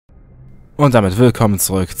Und damit willkommen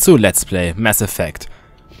zurück zu Let's Play Mass Effect.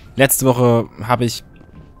 Letzte Woche habe ich,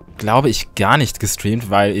 glaube ich, gar nicht gestreamt,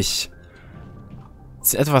 weil ich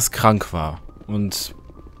etwas krank war. Und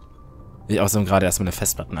ich außerdem gerade erst meine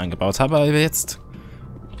Festplatten eingebaut habe. Aber jetzt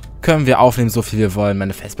können wir aufnehmen, so viel wir wollen.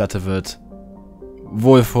 Meine Festplatte wird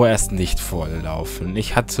wohl vorerst nicht volllaufen.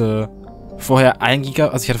 Ich hatte vorher 1 Giga,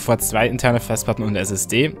 also ich hatte vorher 2 interne Festplatten und eine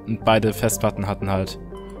SSD. Und beide Festplatten hatten halt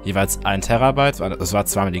jeweils 1 Terabyte. Das war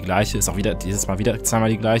zweimal die gleiche, ist auch wieder dieses Mal wieder zweimal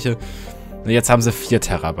die gleiche. Und jetzt haben sie 4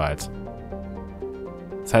 Terabyte.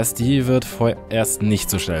 Das heißt, die wird vorerst nicht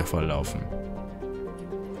so schnell volllaufen.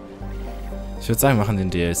 Ich würde sagen, wir machen den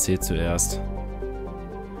DLC zuerst.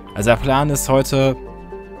 Also der Plan ist heute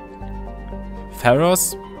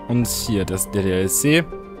Pharos und hier der DLC.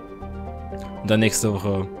 Und dann nächste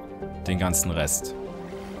Woche den ganzen Rest.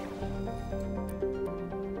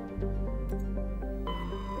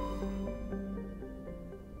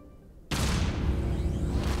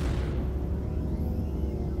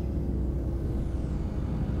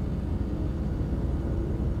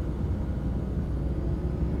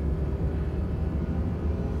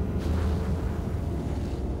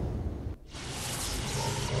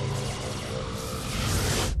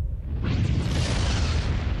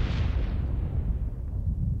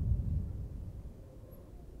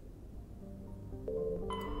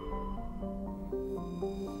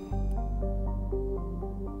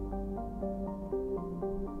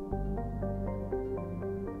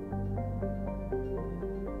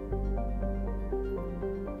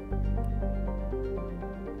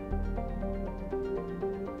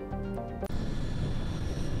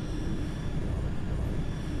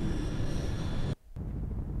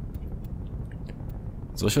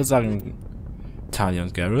 So, ich würde sagen, Talia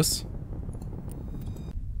und Garrus.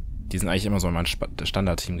 Die sind eigentlich immer so mein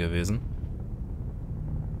Standardteam gewesen.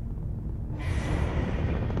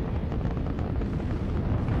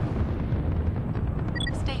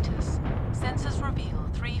 Status. Sensors reveal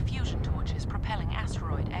 3 fusion torches propelling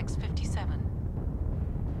asteroid X-57.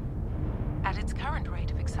 At its current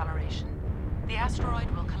rate of acceleration, the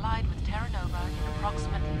asteroid will collide with Terra Nova in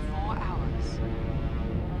approximately 4 hours.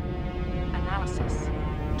 Analysis.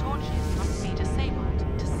 Torches must be disabled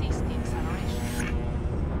to cease the acceleration.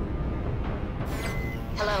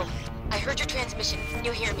 Hello. I heard your transmission. Can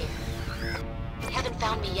you hear me? You haven't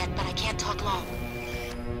found me yet, but I can't talk long.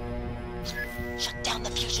 Shut down the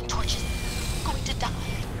fusion torches. I'm going to die.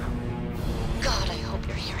 God, I hope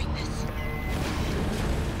you're hearing this.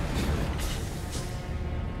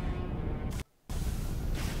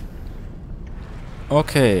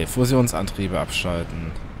 Okay, Fusionsantriebe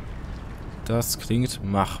abschalten. Das klingt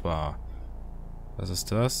machbar. Was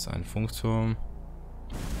ist das? Ein Funkturm.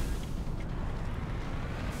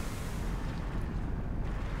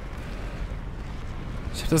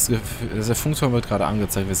 Ich habe das Gefühl, der Funkturm wird gerade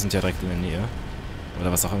angezeigt. Wir sind ja direkt in der Nähe.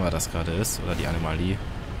 Oder was auch immer das gerade ist. Oder die Anomalie.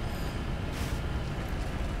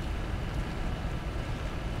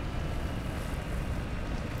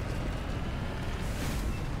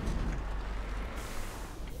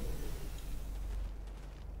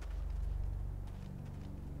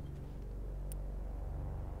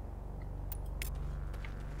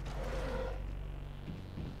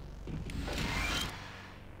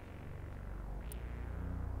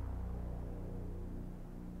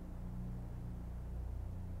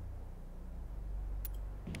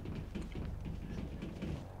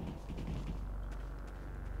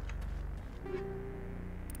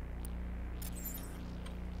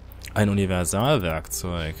 Ein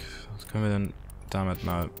Universalwerkzeug. Was können wir denn damit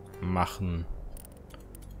mal machen?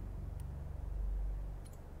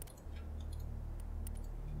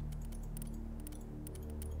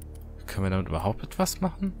 Können wir damit überhaupt etwas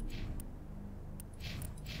machen?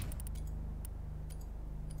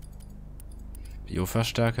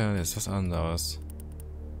 Bioverstärker ist was anderes.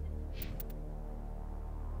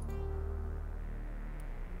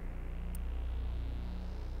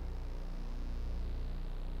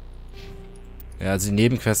 Ja, also die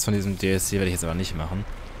Nebenquests von diesem DLC werde ich jetzt aber nicht machen.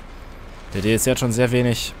 Der DLC hat schon sehr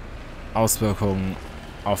wenig Auswirkungen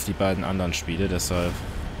auf die beiden anderen Spiele, deshalb.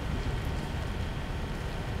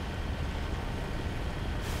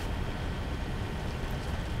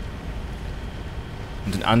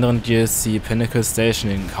 Und den anderen DLC, Pinnacle Station,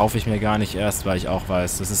 den kaufe ich mir gar nicht erst, weil ich auch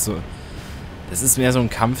weiß, das ist so. Das ist mehr so ein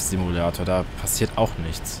Kampfsimulator, da passiert auch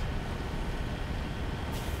nichts.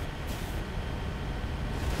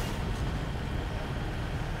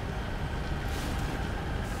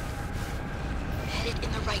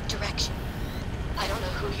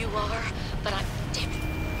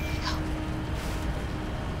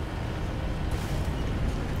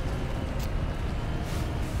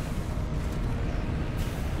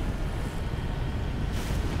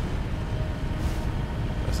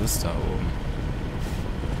 ist da oben?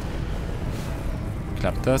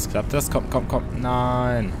 Klappt das? Klappt das? Komm, komm, komm.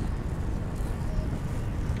 Nein.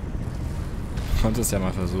 Ich konnte es ja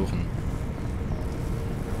mal versuchen.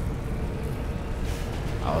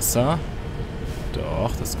 Außer...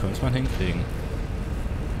 Doch, das könnte man hinkriegen.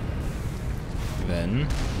 Wenn...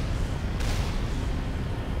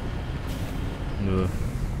 Nö.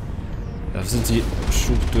 Dafür sind die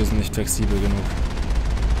Schubdösen nicht flexibel genug.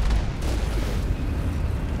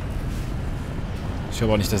 Ich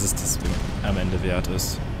glaube auch nicht, dass es das am Ende wert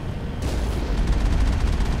ist.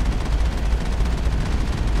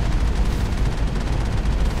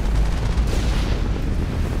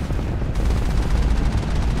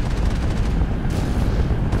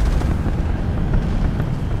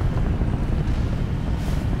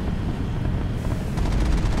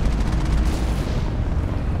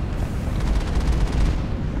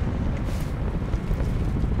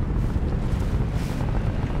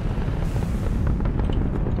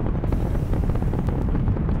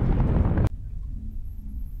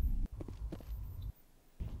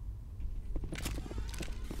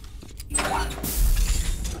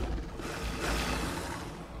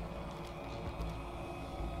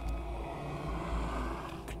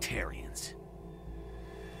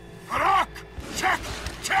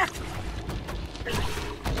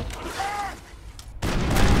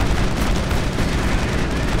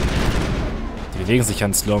 Die bewegen sich ja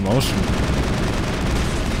in Slow Motion.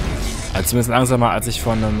 Also zumindest langsamer, als ich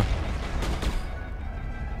von einem...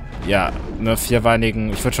 Ja, einer vierbeinigen...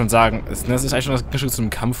 Ich würde schon sagen, das ist eigentlich schon das Geschütz zu einem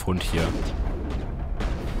Kampfhund hier.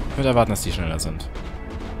 Ich würde erwarten, dass die schneller sind.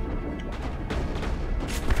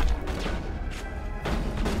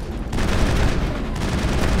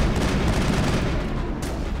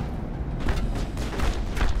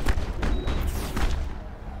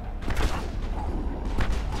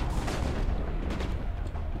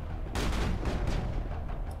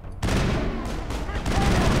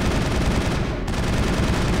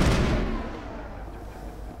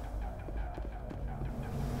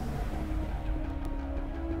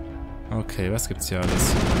 Okay, was gibt's hier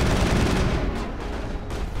alles?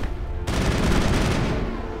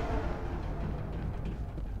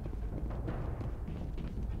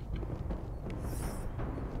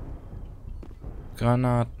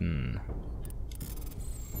 Granaten.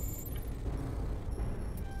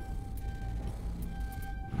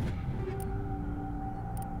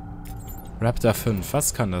 Raptor 5,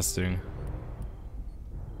 was kann das Ding?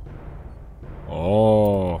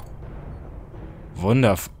 Oh.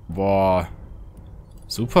 Wundervoll. Boah.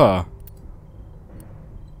 Super.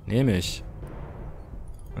 Nehme ich.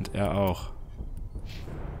 Und er auch.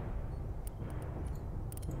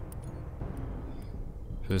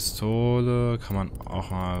 Pistole. Kann man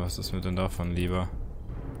auch mal... Was ist mir denn davon lieber?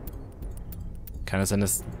 Kann es sein,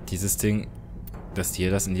 dass dieses Ding... Dass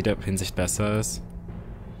hier das in jeder Hinsicht besser ist?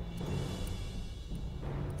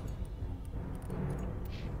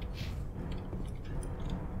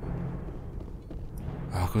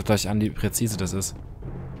 Guckt euch an, wie präzise das ist.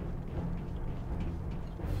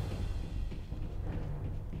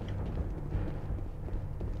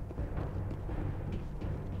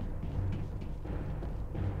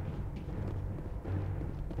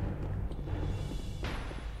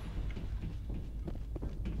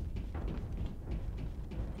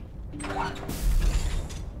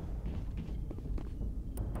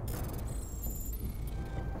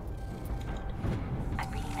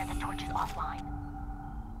 I'm reading that the torch is offline.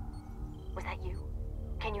 Was that you?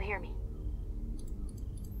 Can you hear me?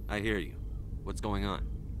 I hear you. What's going on?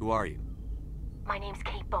 Who are you? My name's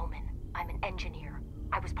Kate Bowman. I'm an engineer.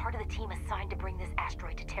 I was part of the team assigned to bring this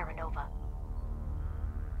asteroid to Terra Nova.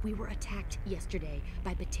 We were attacked yesterday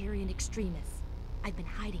by Batarian extremists. I've been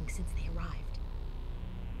hiding since they arrived.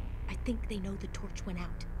 I think they know the torch went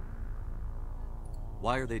out.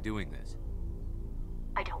 Why are they doing this?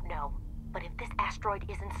 I don't know. But if this asteroid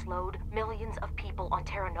isn't slowed, millions of people on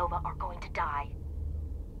Terra Nova are going to die.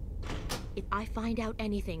 If I find out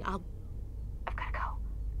anything, I've gotta go.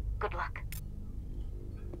 Good luck.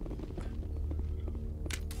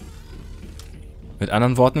 Mit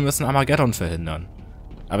anderen Worten, wir müssen Armageddon verhindern.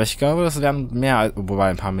 Aber ich glaube, das wären mehr als... Wobei,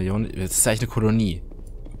 ein paar Millionen... Das ist eigentlich eine Kolonie.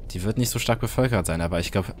 Die wird nicht so stark bevölkert sein, aber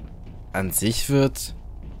ich glaube, an sich wird...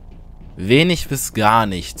 wenig bis gar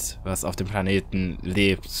nichts, was auf dem Planeten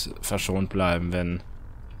lebt, verschont bleiben, wenn...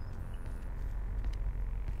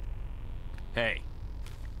 Hey.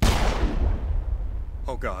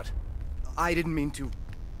 Oh God. I didn't mean to...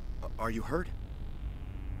 Are you hurt?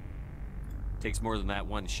 Takes more than that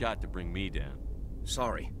one shot to bring me down.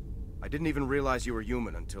 Sorry. I didn't even realize you were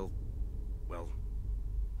human until... Well...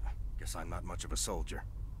 Guess I'm not much of a soldier.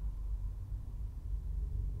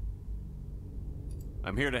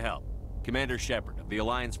 I'm here to help. Commander Shepard of the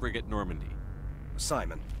Alliance frigate Normandy.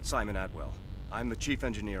 Simon Atwell. I'm the chief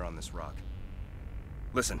engineer on this rock.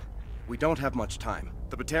 Listen, we don't have much time.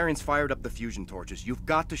 The Batarians fired up the fusion torches. You've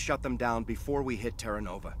got to shut them down before we hit Terra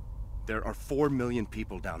Nova. There are 4 million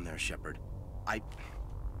people down there, Shepard.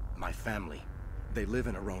 My family. They live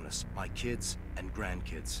in Aronis. My kids and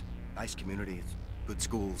grandkids. Nice community, good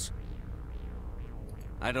schools.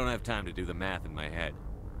 I don't have time to do the math in my head.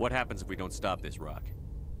 What happens if we don't stop this rock?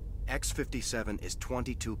 X-57 is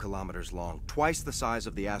 22 kilometers long, twice the size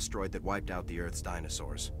of the asteroid that wiped out the Earth's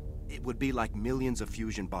dinosaurs. It would be like millions of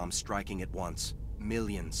fusion bombs striking at once.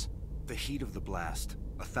 Millions. The heat of the blast.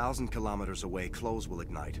 1,000 kilometers away, clothes will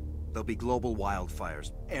ignite. There'll be global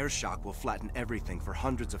wildfires. Air shock will flatten everything for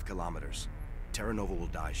hundreds of kilometers. Terra Nova will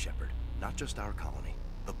die, Shepard. Not just our colony.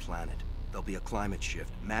 The planet. There'll be a climate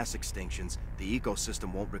shift, mass extinctions. The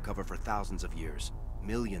ecosystem won't recover for thousands of years.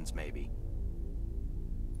 Millions, maybe.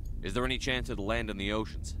 Is there any chance it'll land in the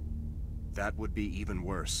oceans? That would be even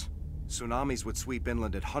worse. Tsunamis would sweep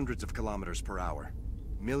inland at hundreds of kilometers per hour.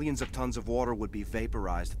 Millions of tons of water would be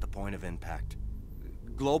vaporized at the point of impact.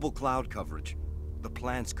 Global cloud coverage. The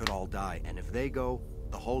plants could all die, and if they go,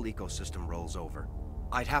 the whole ecosystem rolls over.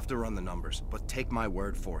 I'd have to run the numbers, but take my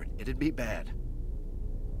word for it, it'd be bad.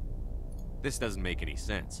 This doesn't make any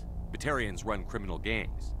sense. Batarians run criminal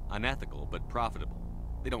gangs. Unethical, but profitable.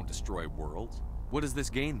 They don't destroy worlds. What does this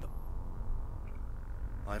gain them?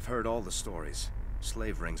 I've heard all the stories.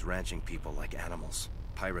 Slave rings ranching people like animals.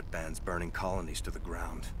 Pirate bands burning colonies to the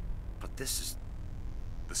ground. But this is...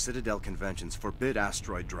 The Citadel conventions forbid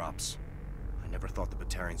asteroid drops. I never thought the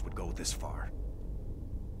Batarians would go this far.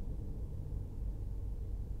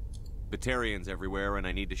 Batarians everywhere, and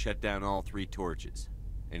I need to shut down all 3 torches.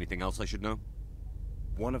 Anything else I should know?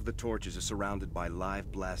 One of the torches is surrounded by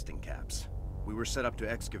live blasting caps. We were set up to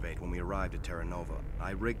excavate when we arrived at Terra Nova.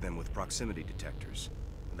 I rigged them with proximity detectors.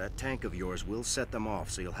 That tank of yours will set them off,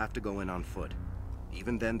 so you'll have to go in on foot.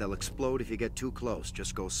 Even then, they'll explode if you get too close.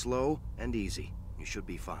 Just go slow and easy. You should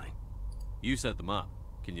be fine. You set them up.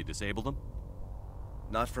 Can you disable them?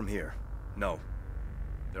 Not from here. No.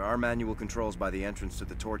 There are manual controls by the entrance to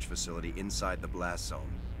the torch facility inside the blast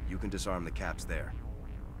zone. You can disarm the caps there.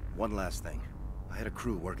 One last thing. I had a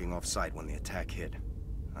crew working off-site when the attack hit.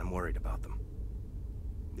 I'm worried about them.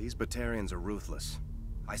 These Batarians are ruthless.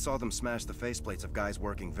 I saw them smash the faceplates of guys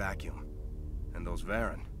working vacuum. And those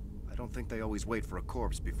Varen, I don't think they always wait for a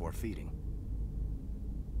corpse before feeding.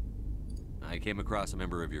 I came across a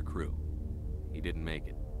member of your crew. He didn't make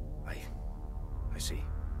it. I see.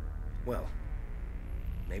 Well,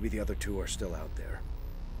 maybe the other 2 are still out there.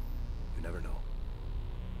 You never know.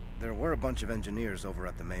 There were a bunch of engineers over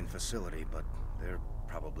at the main facility, but they're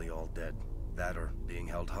probably all dead. That or being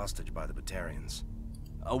held hostage by the Batarians.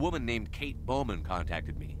 A woman named Kate Bowman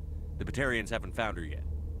contacted me. The Batarians haven't found her yet.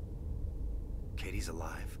 Katie's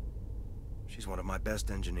alive. She's one of my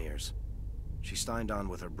best engineers. She signed on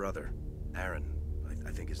with her brother, Aaron,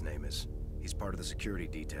 I think his name is. He's part of the security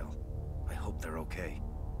detail. I hope they're okay.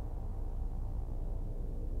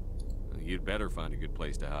 You'd better find a good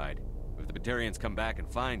place to hide. If the Batarians come back and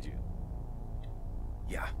find you...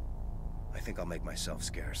 Yeah. I think I'll make myself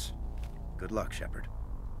scarce. Good luck, Shepard.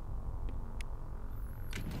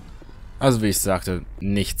 Also wie ich sagte,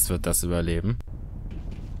 nichts wird das überleben.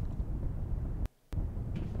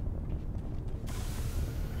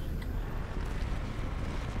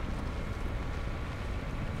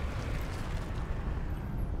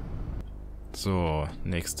 So,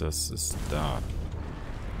 nächstes ist da.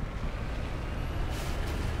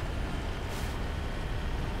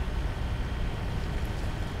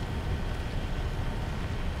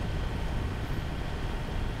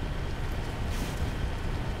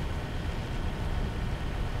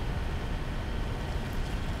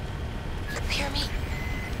 Hear me?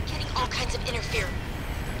 Getting all kinds of interference.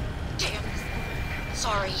 Damn.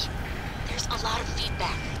 Sorry. There's a lot of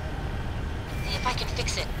feedback. See if I can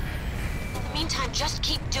fix it. In the meantime, just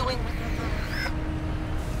keep doing what you're doing.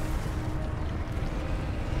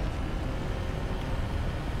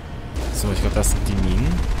 So, ich glaube, das sind die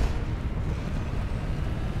Minen.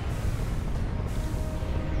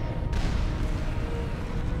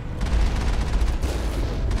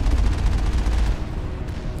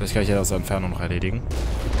 Vielleicht kann ich ja aus der Entfernung noch erledigen.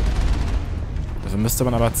 Dafür müsste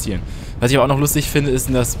man aber zielen. Was ich aber auch noch lustig finde,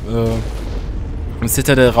 ist, dass im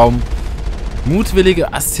Citadel-Raum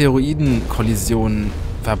mutwillige Asteroidenkollisionen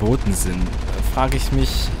verboten sind. Da frage ich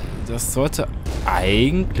mich, das sollte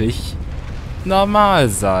eigentlich normal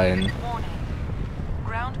sein. Warning.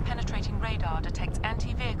 Ground penetrating radar detects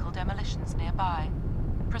anti-vehicle demolitions nearby.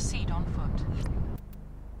 Proceed on foot.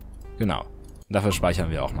 Genau. Dafür speichern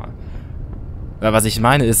wir auch mal. Aber was ich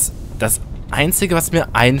meine ist, das Einzige, was mir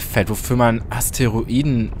einfällt, wofür man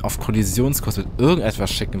Asteroiden auf Kollisionskurs mit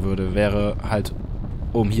irgendetwas schicken würde, wäre halt,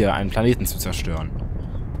 um hier einen Planeten zu zerstören.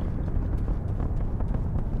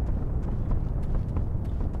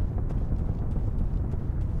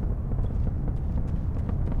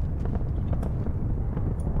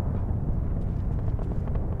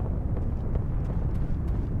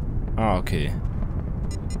 Ah, okay.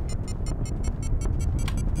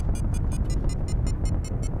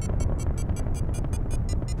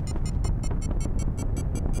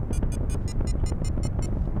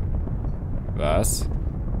 Was?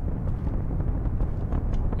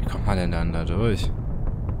 Wie kommt man denn dann da durch?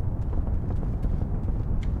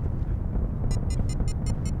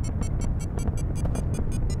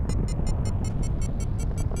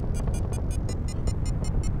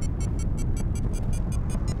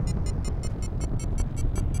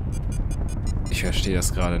 Ich verstehe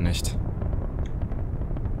das gerade nicht.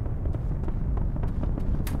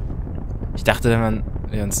 Ich dachte, wenn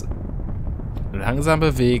wir uns langsam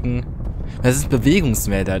bewegen. Das ist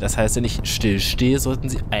Bewegungsmelder, das heißt, wenn ich still stehe, sollten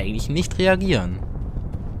sie eigentlich nicht reagieren.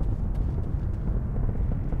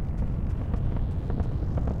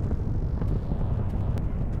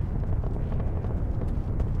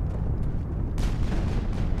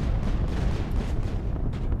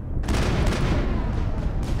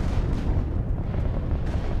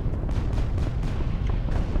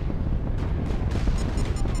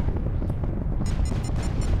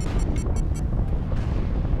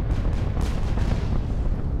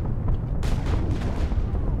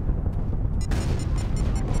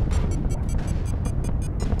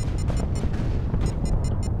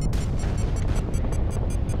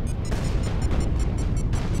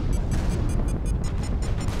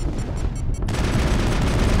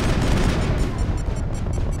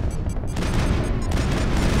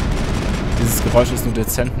 Dieses Geräusch ist nur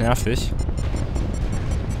dezent nervig.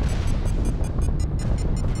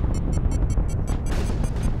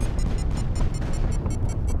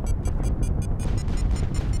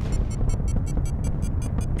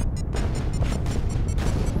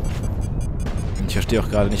 Ich verstehe auch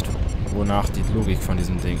gerade nicht, wonach die Logik von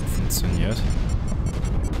diesem Ding funktioniert.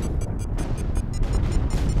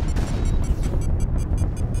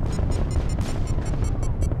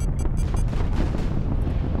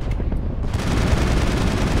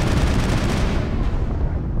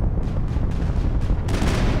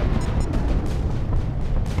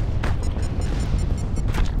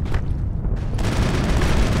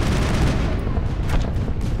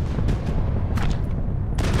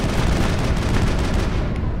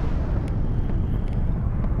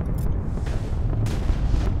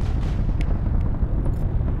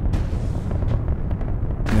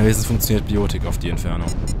 Wenigstens funktioniert Biotik auf die Entfernung.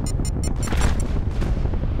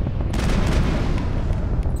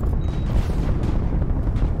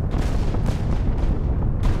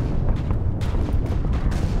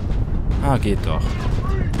 Ah, geht doch.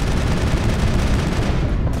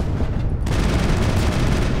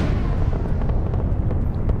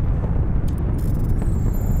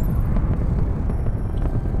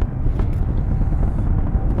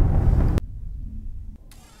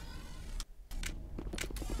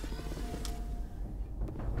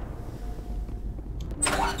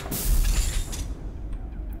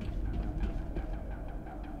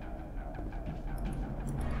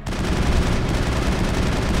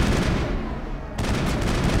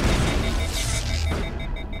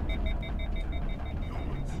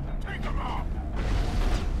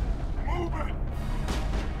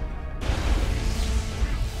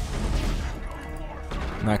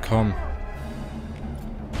 Na komm.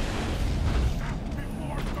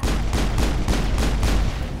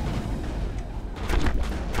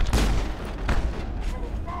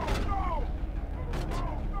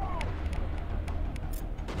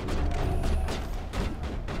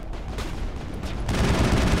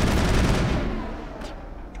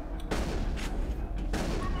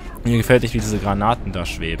 Mir gefällt nicht, wie diese Granaten da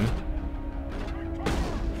schweben.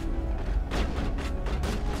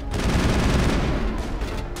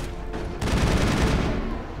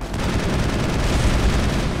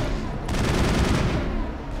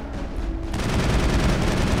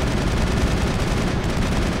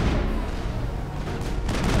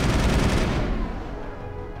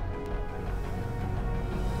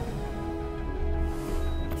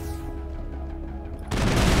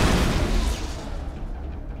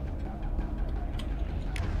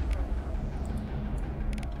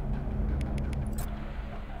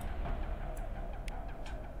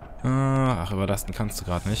 Ach, überlasten kannst du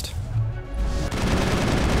gerade nicht.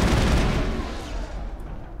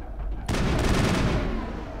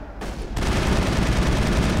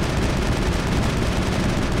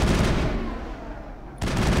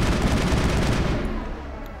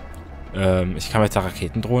 Ich kann mit der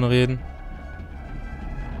Raketendrohne reden.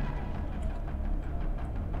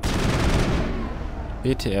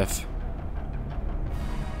 WTF.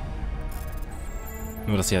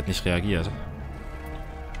 Nur, dass sie halt nicht reagiert.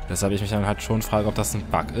 Deshalb ich mich dann halt schon frage, ob das ein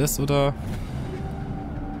Bug ist oder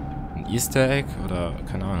ein Easter Egg oder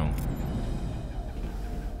keine Ahnung.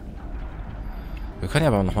 Wir können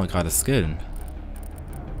ja aber nochmal gerade skillen.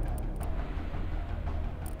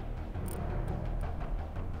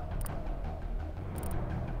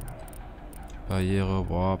 Barriere,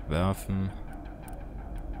 Warp, werfen.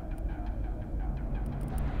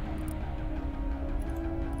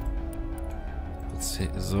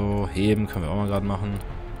 So, heben können wir auch mal gerade machen.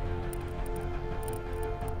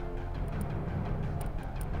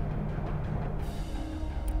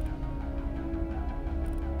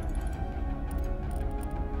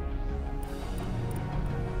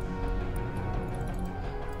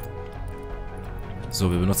 So,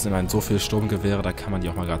 wir benutzen immerhin so viele Sturmgewehre, da kann man die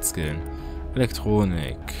auch mal gerade skillen.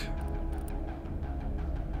 Elektronik.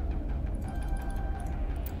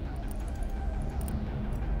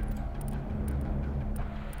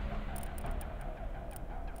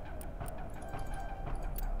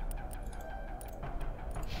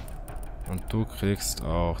 Und du kriegst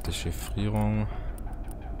auch die Chiffrierung.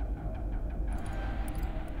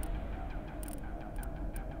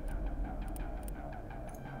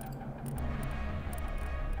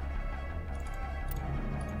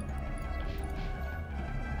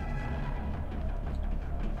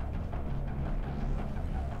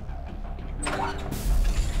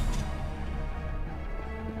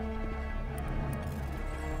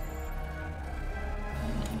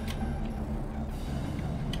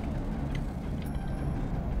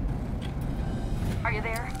 Are you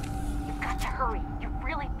there? You've got to hurry. You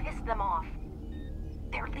really pissed them off.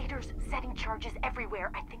 Their leader's setting charges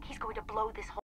everywhere. I think he's going to blow this whole